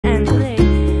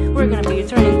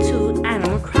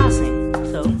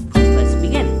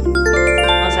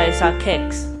saw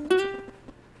Kicks.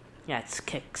 Yeah, it's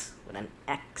Kicks with an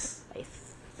X, I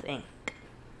think.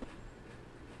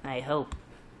 I hope.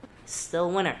 Still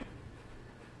winter.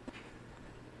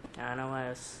 I don't know what I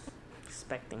was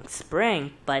expecting.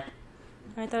 Spring, but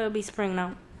I thought it would be spring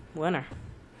now. Winter.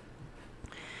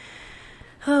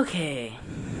 Okay.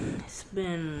 It's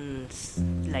been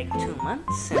like 2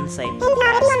 months since I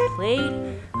last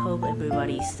played. Hope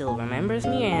everybody still remembers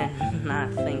me and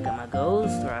not think I'm a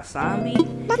ghost or a zombie.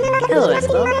 Hello,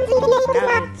 Isabel. Now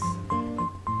it's...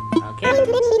 Okay.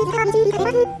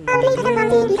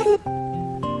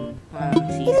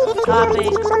 Seasonal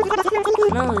topic.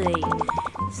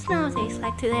 Snow days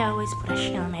like today always put a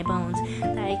chill in my bones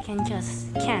that I can't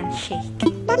shake.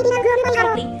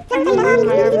 Exactly.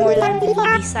 Admire more than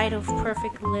the sight of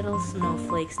perfect little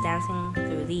snowflakes dancing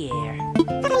through the air.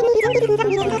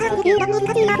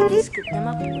 Scoop them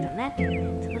up with a net to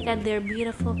look at their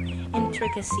beautiful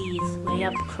intricacies way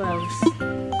up close.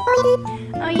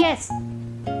 Oh yes.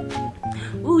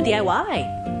 Ooh, DIY.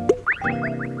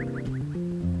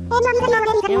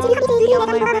 The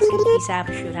My Recipes app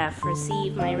should have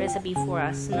received my recipe for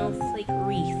a snowflake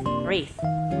wreath.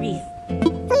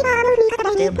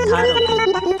 Still potato.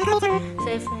 So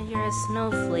if you're a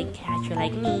snowflake catcher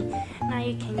like me, now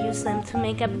you can use them to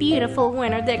make a beautiful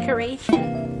winter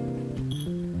decoration.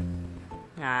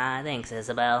 Ah, thanks,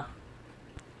 Isabel.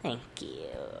 Thank you.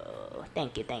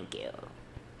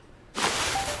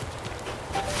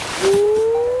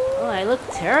 Oh, I look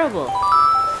terrible.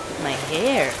 My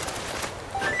hair.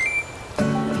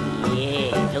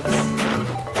 Yeah, it looks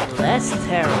less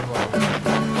terrible.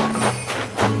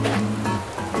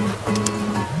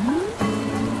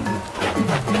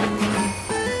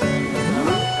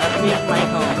 Upgrade my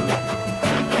home.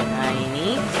 I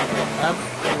need to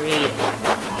upgrade it.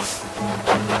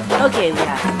 Okay, we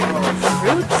have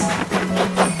fruits.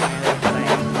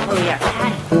 Oh yeah,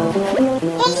 cat.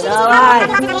 So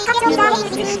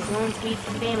it's going to be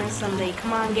famous someday.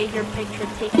 Come on, get your picture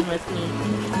taken with me.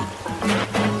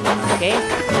 Okay?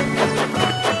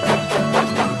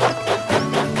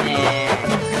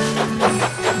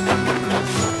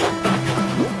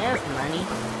 There's money.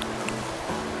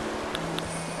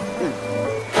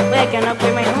 Wait, I can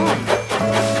upgrade my home.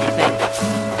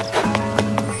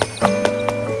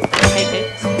 I think.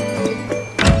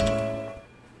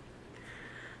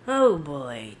 Oh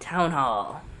boy, Town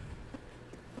Hall.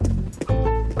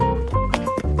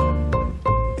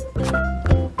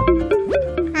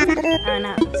 No,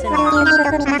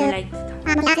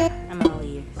 I'm all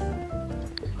ears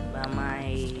about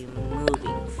my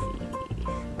moving fee.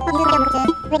 Oh,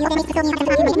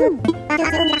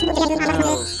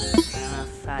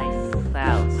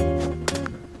 5,000.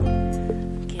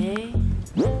 Okay.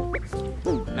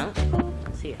 No,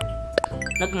 it's here.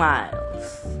 Look,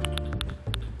 Miles.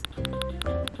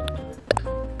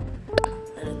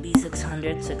 Let it be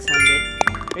 600,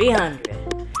 300.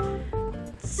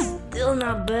 Still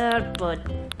not bad, but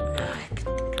it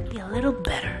could be a little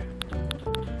better.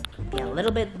 Be a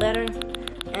little bit better.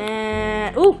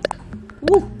 And ooh.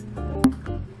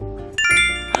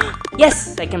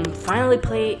 Yes, I can finally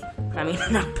pay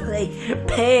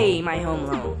my home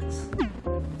loans,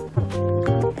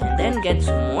 and then get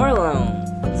some more loans.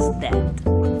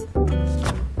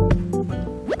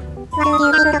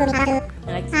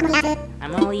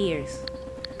 I'm all ears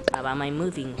about my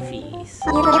moving fees.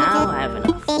 Now I have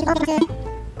enough.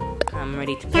 I'm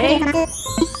ready to pay.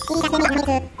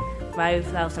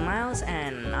 5,000 miles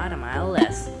and not a mile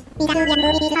less. With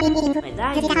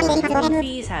that, your moving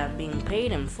fees have been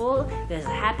paid in full. There's a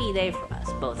happy day for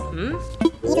us both.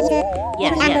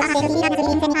 Yes.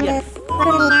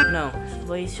 No,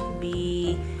 voice should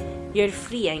be you're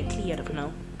free and clear of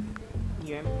no.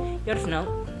 You're free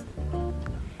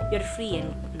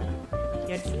and no.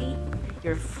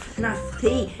 You're not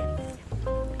free.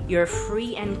 You're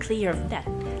free and clear of debt,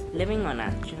 living on a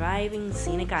thriving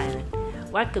scenic island.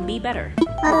 What could be better?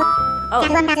 Oh,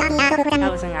 that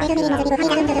wasn't actually right.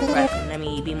 Let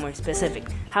me be more specific.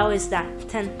 How is that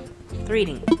 10th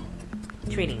treating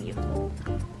you?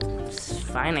 It's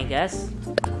fine, I guess.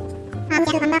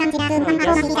 Just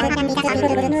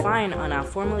fine on a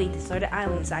formerly deserted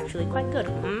island is actually quite good,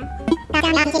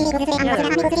 Yeah,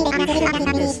 we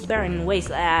should this barren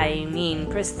wasteland,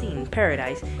 pristine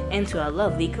paradise, into a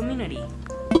lovely community.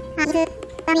 Yes,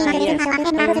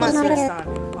 we must rest on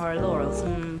our laurels.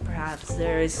 Perhaps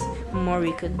there's more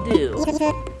we could do.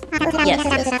 Yes,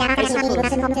 I suppose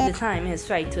the time is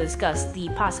right to discuss the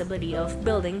possibility of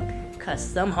building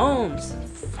custom homes.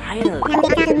 Finally.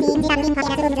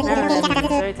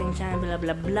 Certain time, blah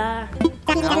blah blah.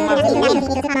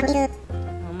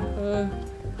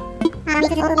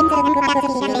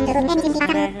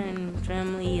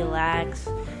 Extremely lax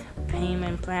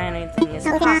payment plan, anything is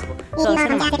possible. So,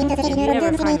 Cinema, if you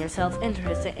ever find yourself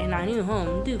interested in our new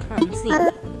home, do come see me.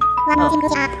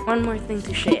 Oh, one more thing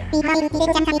to share. We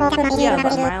have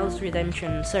a Miles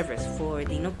Redemption service for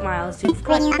the Nook Miles you've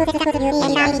collected.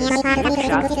 When you access the Nook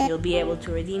Shop, you'll be able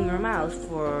to redeem your miles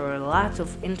for lots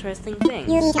of interesting things.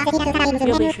 You'll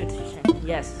be sure to check.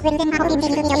 Yes. Check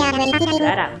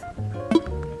that out.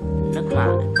 Nook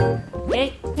Miles.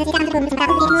 Okay.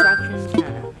 Instructions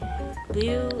channel.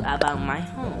 Clue about my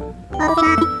home.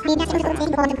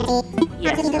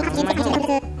 Yes, my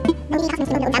home.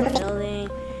 Building.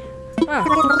 Oh,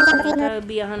 that would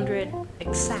be 100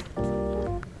 exact.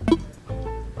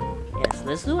 Yes,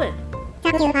 let's do it.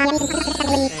 Thank you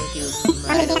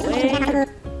right away.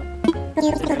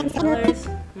 Different colors.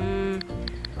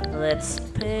 Let's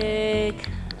pick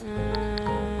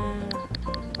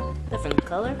different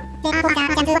color.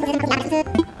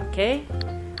 Okay.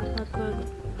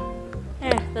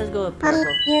 Let's go with purple.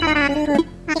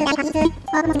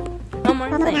 One more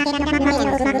thing.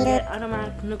 The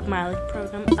automatic Nook mileage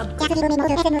program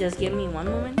upgrade. Just give me one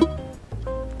moment.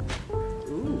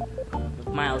 Ooh,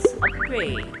 Nook miles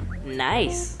upgrade.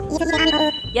 Nice.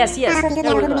 Yes. There we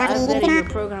go. I've updated your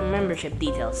program membership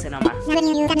details, Cinema.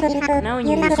 Now when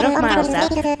you use Nook Miles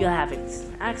app, you'll have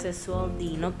access to all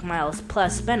the Nook Miles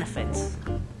Plus benefits.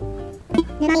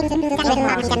 Nook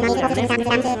Miles will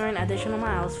earn additional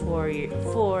miles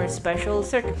for special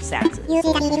circumstances.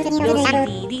 You'll see the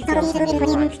details when you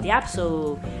launch the app,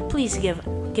 so please give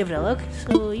it a look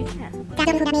so you can.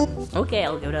 Okay,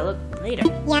 I'll give it a look later.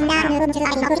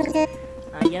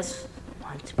 Yes,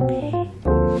 want to pay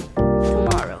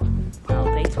tomorrow. I'll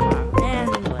pay tomorrow.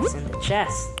 And what's in the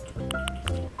chest?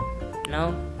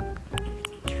 No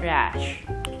trash.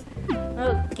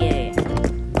 Okay.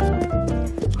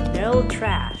 No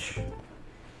trash.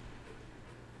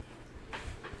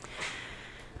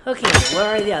 Okay,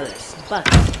 where are the others? Buck,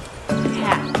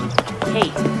 Cat,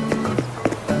 Kate.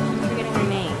 I'm forgetting her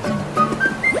name.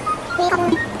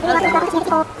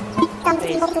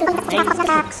 Okay.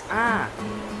 Kicks. Ah, I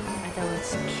thought it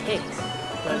was Kicks.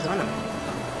 That was one of them.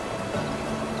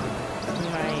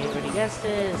 I already guessed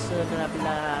it. So blah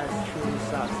blah. True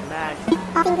socks and bags.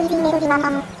 Thanks for participating every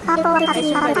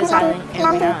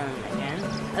now and again.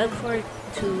 I look forward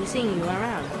to seeing you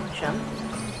around, chum.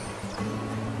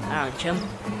 Chum.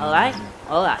 Alright?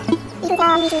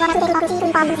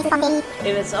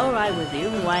 If it's alright with you,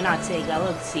 why not take a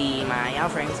look see my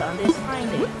offerings on this fine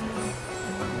day?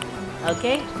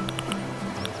 Okay?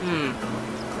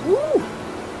 Ooh!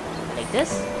 Like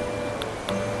this?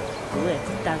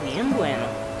 Esto está bien bueno.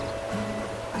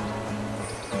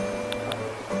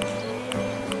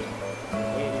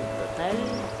 El total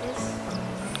es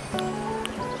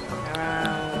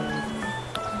around...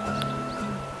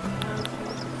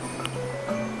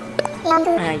 I'm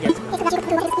buying it.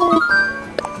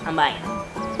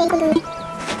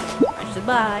 I should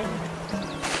buy.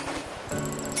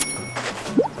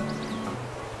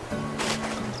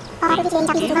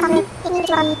 Thank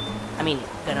you. I mean,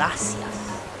 gracias.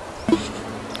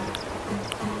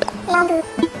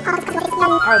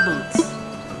 Our boots.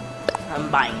 I'm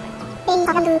buying it.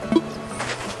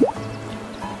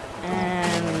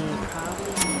 And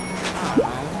probably, I don't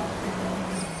know,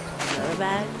 another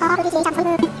bag. I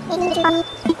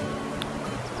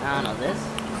don't know, this.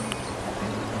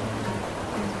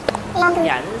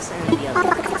 Yeah, this and the other.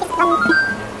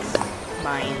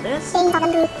 Buying this.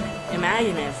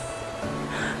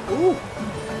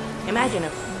 Imagine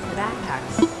if the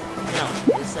backpacks,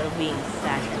 instead of being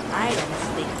fashion items,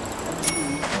 they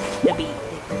could be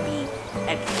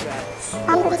extra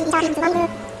storage.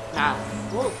 Now,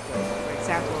 full storage. For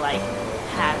example, like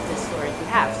half the storage you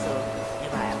have. So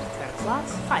if I have 10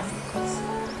 slots, 5 slots.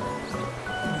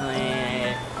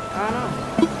 I don't know.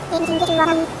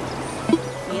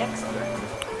 The extra.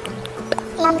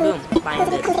 Boom, buying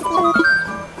this.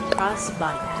 Cross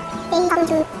buyback.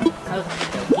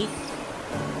 Okay,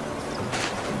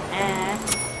 and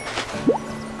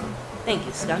thank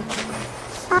you, skunk.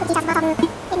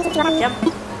 Jump.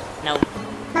 No.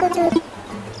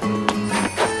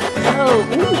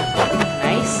 Oh, ooh.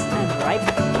 Nice and ripe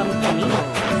pumpkininos.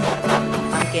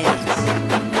 Pumpkins.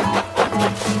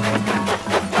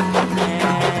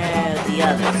 And the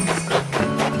others.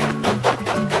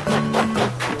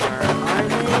 Where are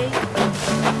they?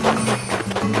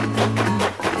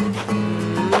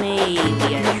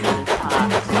 Maybe I should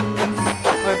pause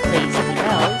or place the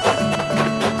bells so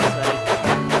I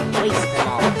can't waste them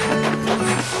all.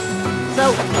 So,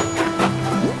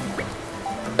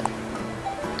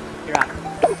 you're up.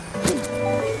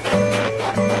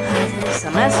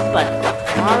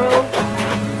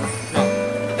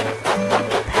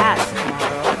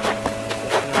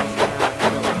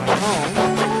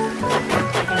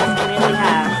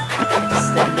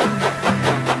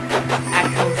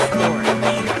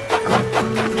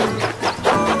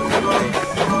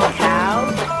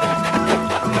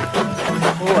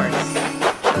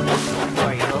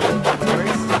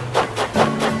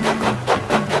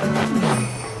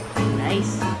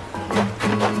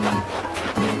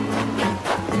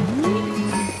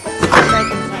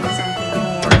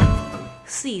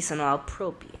 seasonal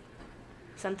appropriate.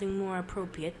 Something more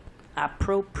appropriate.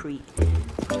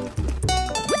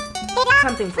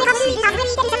 Something for the season.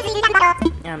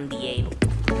 And the able.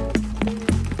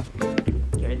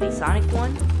 You're the Sonic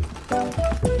one.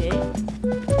 Okay.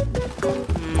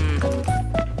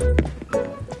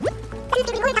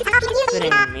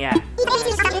 Yeah.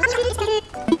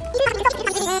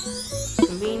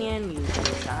 Convenient, you can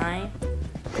die.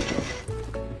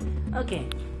 Okay.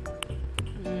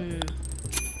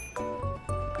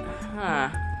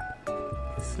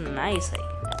 It's nice, I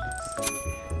guess.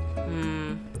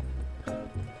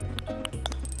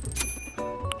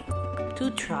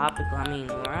 Too tropical. I mean,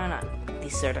 we're on a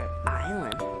deserted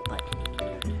island, but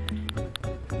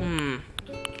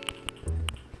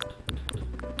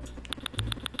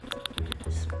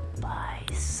let's buy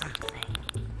something.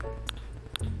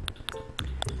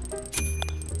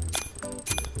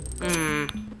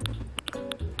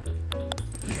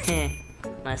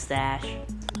 Mustache.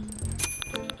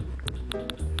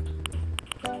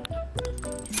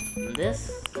 This.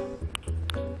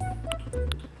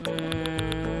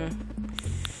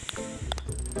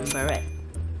 Beret.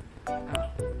 Oh.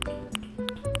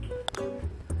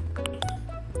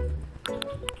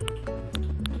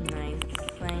 I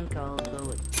think I'll go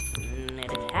with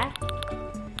knitted hat.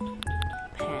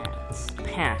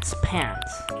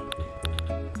 Pants.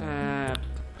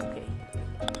 Okay.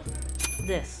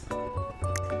 This.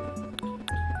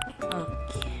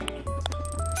 Okay.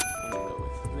 I'm gonna go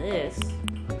with this.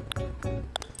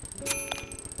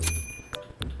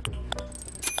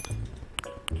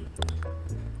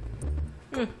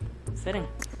 Fitting.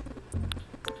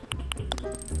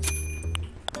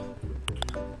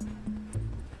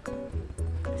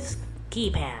 Ski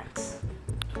pants.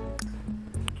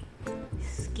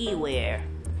 Ski wear.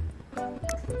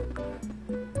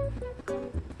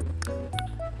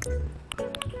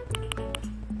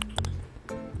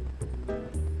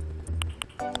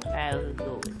 I'll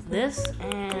go with this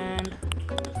and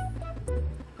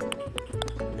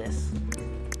this.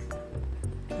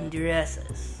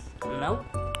 Dresses. Nope.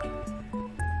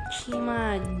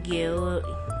 Chima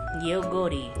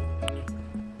Gyogori.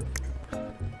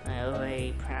 I hope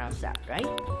I pronounced that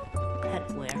right.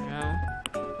 Headwear, no.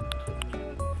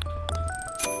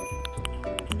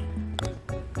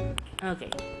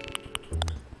 Okay.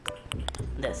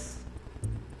 This.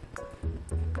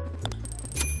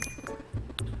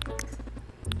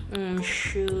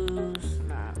 Shoes,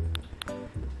 not.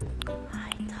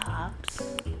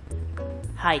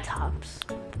 High tops.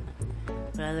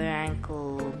 Leather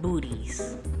ankle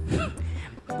booties.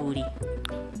 Booty.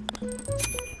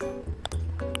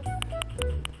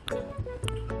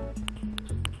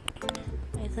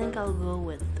 I think I'll go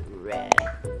with red.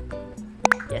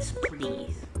 Yes,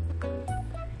 please.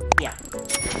 Yeah.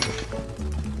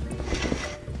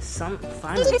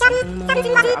 Finally something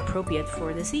more appropriate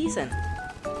for the season.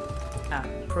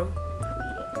 Appropriate.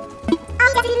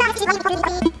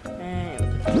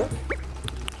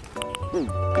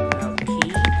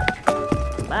 Okay.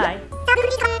 Bye.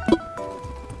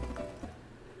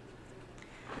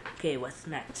 Okay, what's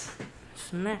next?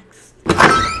 What's next? I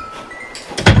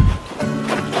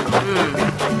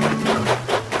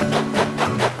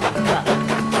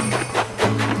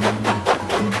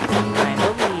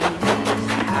hope he has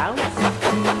his house.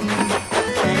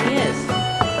 There he is.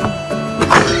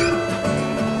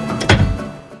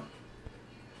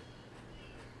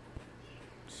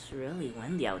 It's really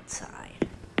windy outside.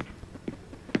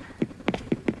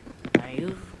 Are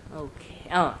you okay?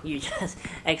 Oh, you just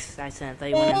exercised and I thought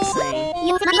you went insane.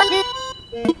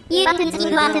 You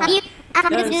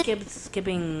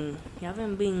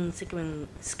haven't been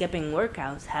skipping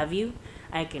workouts, have you?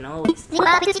 I can always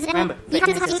remember,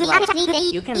 fitness is life.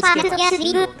 You can skip a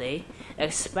single day,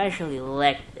 especially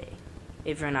leg day.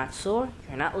 If you're not sore,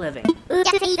 you're not living. I'm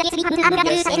guessing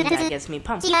that gets me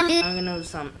pumped. I'm gonna do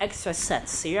some extra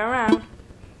sets. See you around.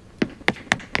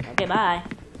 Okay, bye.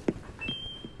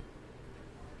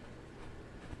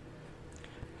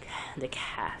 The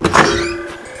cat.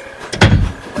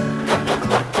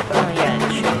 Oh yeah,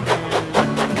 chicken.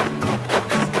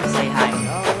 Just gonna say hi.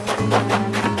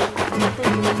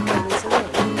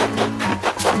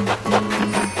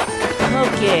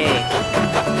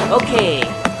 Okay.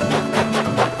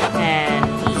 And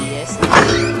he is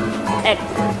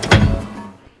Edward.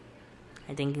 I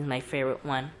think he's my favorite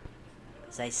one.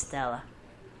 Besides Stella.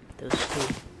 Those two.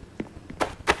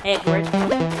 Edward.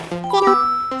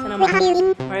 Where have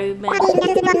you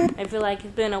been? I feel like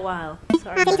it's been a while.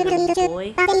 Sorry, my little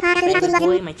boy. Baby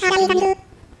boy, my chicken.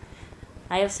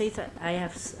 I saved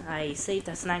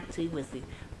a snack to eat with you.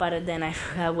 but then I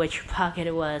forgot which pocket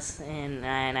it was, and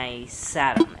I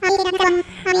sat on it.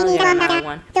 I'll get another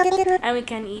one, and we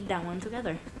can eat that one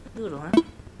together. Doodle, huh?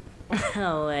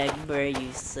 Oh, Egbert,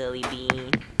 you silly bean.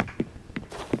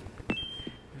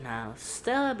 Now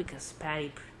Stella, because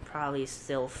Patty probably is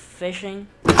still fishing.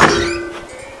 And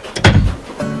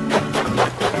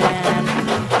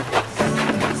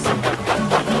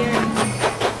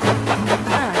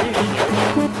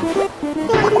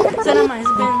Cinema has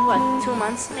been, what, 2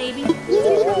 months maybe?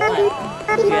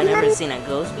 What? You have never seen a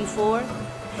ghost before?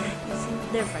 You seem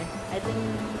different. I think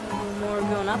you're more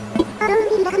grown up. I don't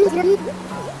feel like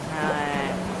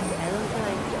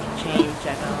change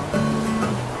at all.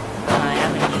 I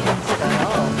haven't changed at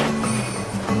all.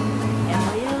 Am I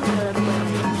gonna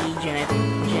be Gen 8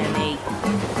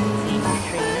 female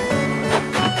trainer?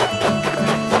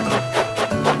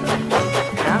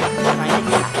 Now, find a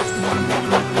cat.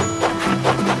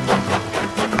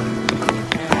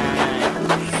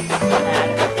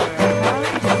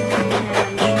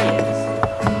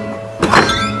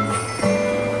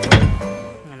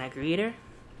 Her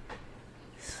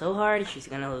so hard she's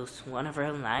gonna lose one of her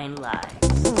 9 lives.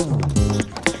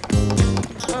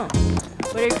 Oh,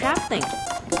 what are you crafting?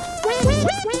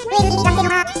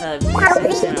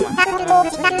 Cinema.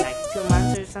 Like 2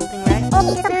 months or something, right?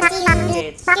 Okay,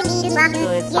 it's so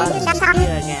it's possible you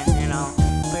again, you know.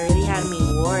 But it really had me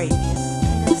worried.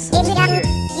 It's so weird.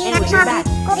 Anyway, you're back.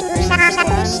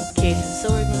 Okay, so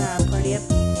we're gonna party up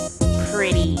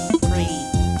pretty.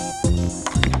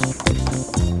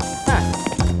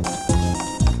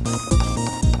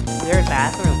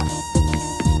 Bathroom.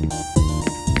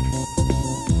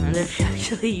 I wonder if she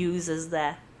actually uses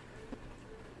that.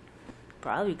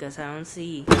 Probably because I don't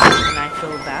see an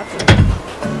actual bathroom.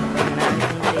 And I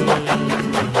think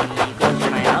they go to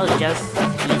my house just to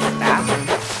use the bathroom.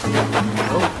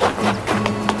 Oh.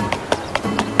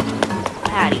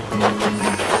 Patty.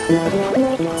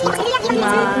 Come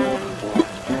on.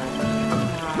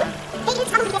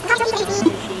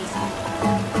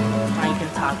 You can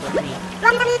talk with me.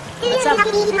 What's up?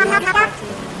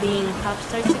 Being pop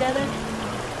stars together?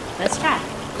 Let's chat.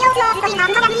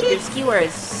 Your ski word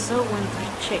is so wonderful,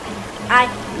 chick. I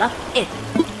love it.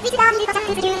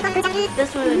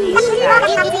 This one is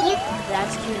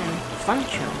that's cute and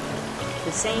functional.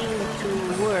 The same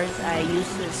 2 words I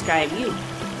used to describe you.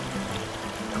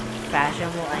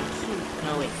 Fashionable and cute.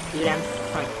 No wait, cute and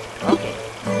fun. Okay.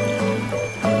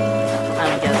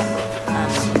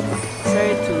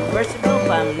 Sorry to versatile,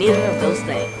 but I'm neither of those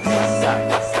things. Sorry, I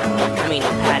mean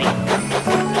Patty.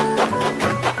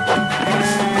 And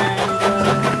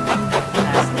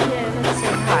lastly, let's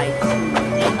say hi to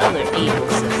the other able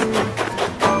sister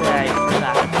that I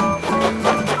forgot to talk to.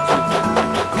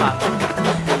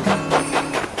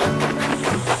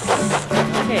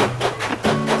 Okay.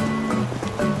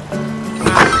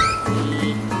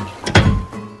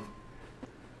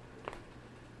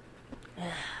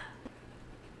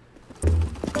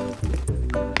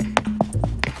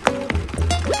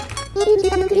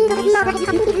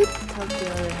 Talk to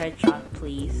the other headshot,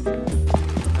 please.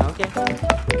 Okay.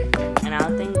 And I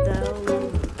think that'll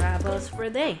wrap us for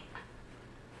the day.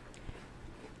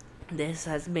 This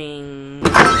has been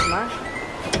Smash.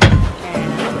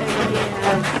 And I hope everybody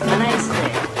has a nice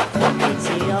day. And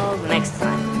see y'all next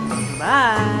time.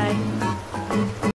 Bye.